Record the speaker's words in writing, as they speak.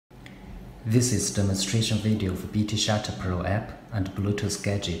This is demonstration video of BT Shutter Pro app and Bluetooth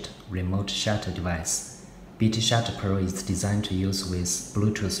gadget remote shutter device. BT Shutter Pro is designed to use with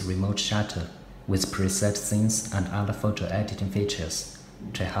Bluetooth remote shutter with preset scenes and other photo editing features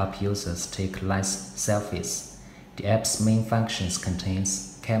to help users take nice selfies. The app's main functions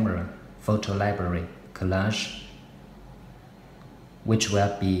contains camera, photo library, collage, which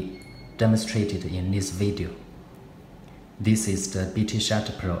will be demonstrated in this video. This is the BT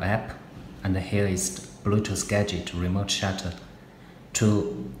Shutter Pro app, and here is the Bluetooth gadget remote shutter.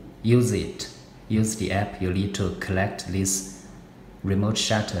 To use the app, you need to connect this remote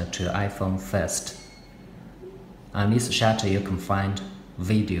shutter to your iPhone first. On this shutter, you can find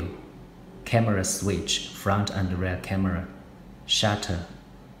video, camera switch, front and rear camera, shutter,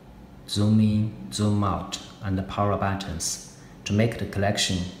 zoom in, zoom out, and the power buttons. To make the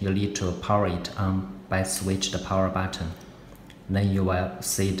connection, you need to power it on by switch the power button. Then you will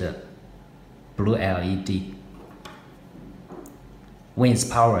see the blue LED. When it's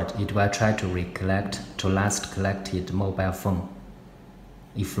powered, it will try to recollect to last collected mobile phone.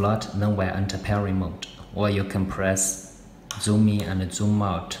 If not, then will enter pairing mode, or you can press zoom in and zoom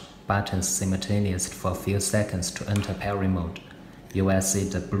out buttons simultaneously for a few seconds to enter pairing mode. You will see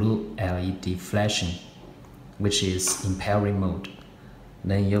the blue LED flashing, which is in pairing mode.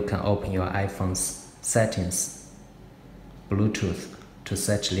 Then you can open your iPhone's settings, Bluetooth, to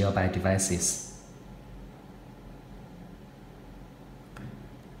search nearby devices,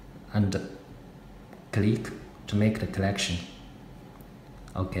 and click to make the collection.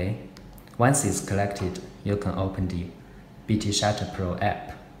 Okay, once it's collected, you can open the BT Shutter Pro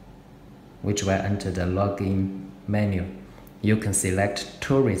app, which will enter the login menu. You can select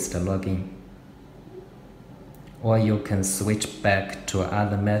tourist login, or you can switch back to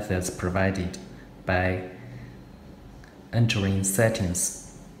other methods provided by entering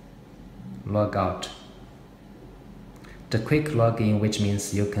settings, log out. The quick login, which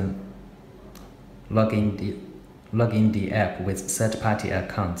means you can log in the app with third-party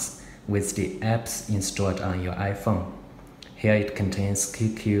accounts with the apps installed on your iPhone. Here it contains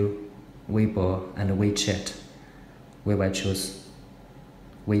QQ, Weibo, and WeChat. We will choose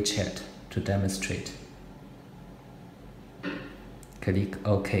WeChat to demonstrate. Click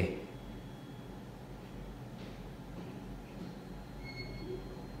OK.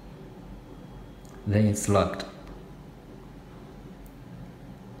 Then it's logged.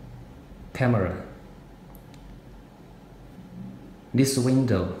 Camera. This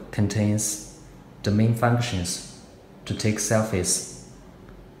window contains the main functions to take selfies.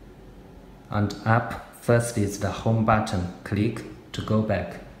 And up first is the home button. Click to go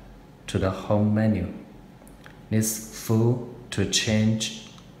back to the home menu. This full to change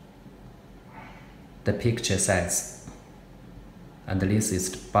the picture size. And this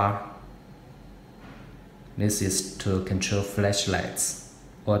is the bar. This is to control flashlights,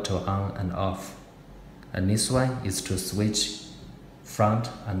 auto on and off. And this one is to switch front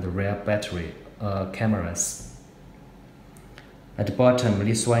and rear battery cameras. At the bottom,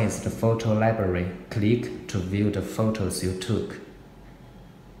 this one is the photo library. Click to view the photos you took.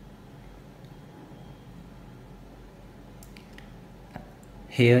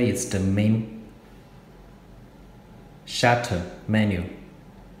 Here is the main shutter menu.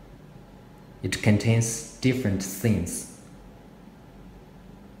 It contains different scenes: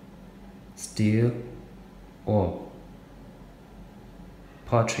 still, or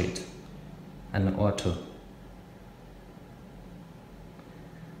portrait, and auto.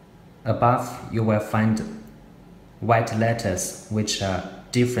 Above, you will find white letters, which are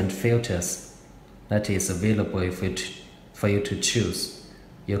different filters that is available for you to choose.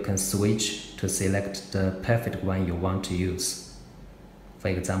 You can switch to select the perfect one you want to use. For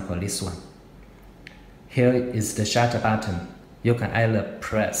example, this one. Here is the shutter button. You can either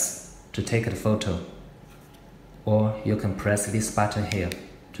press to take the photo, or you can press this button here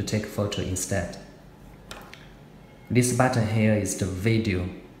to take a photo instead. This button here is the video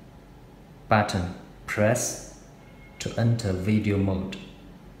button. Press to enter video mode.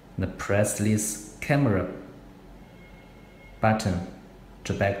 And press this camera button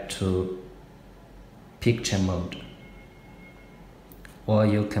to back to picture mode. Or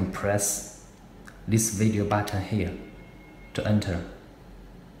you can press this video button here to enter.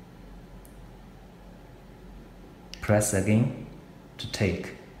 Press again to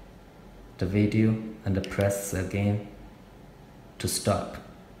take the video, and press again to stop.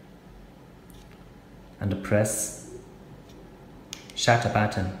 And press shutter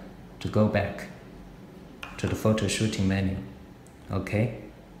button to go back to the photo shooting menu. Okay,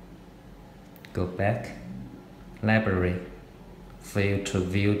 go back, library, for you to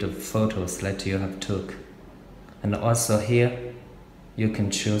view the photos that you have took. And also here you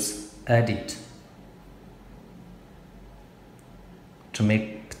can choose edit to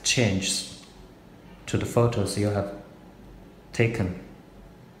make changes to the photos you have taken.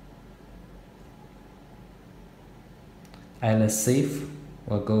 I'll save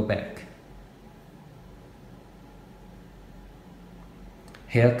or go back.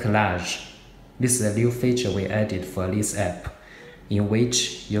 Here collage. This is a new feature we added for this app, in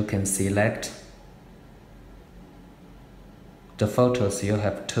which you can select the photos you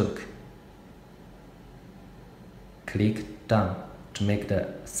have took. Click done to make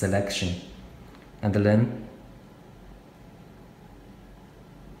the selection, and then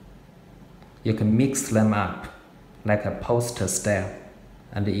you can mix them up like a poster style.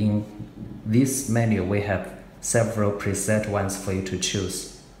 And in this menu we have several preset ones for you to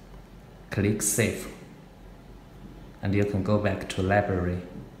choose. Click save, and you can go back to library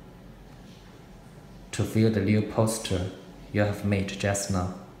to view the new poster you have made just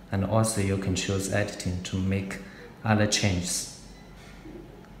now. And also you can choose editing to make other changes.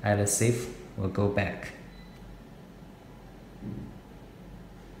 Either save or go back.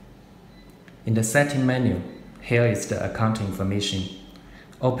 In the setting menu, here is the account information.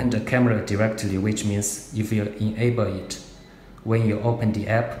 Open the camera directly, which means if you enable it, when you open the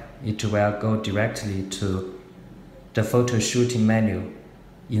app, it will go directly to the photo shooting menu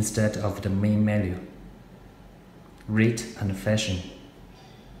instead of the main menu. Rate and fashion.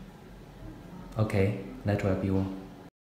 Okay, that will be all.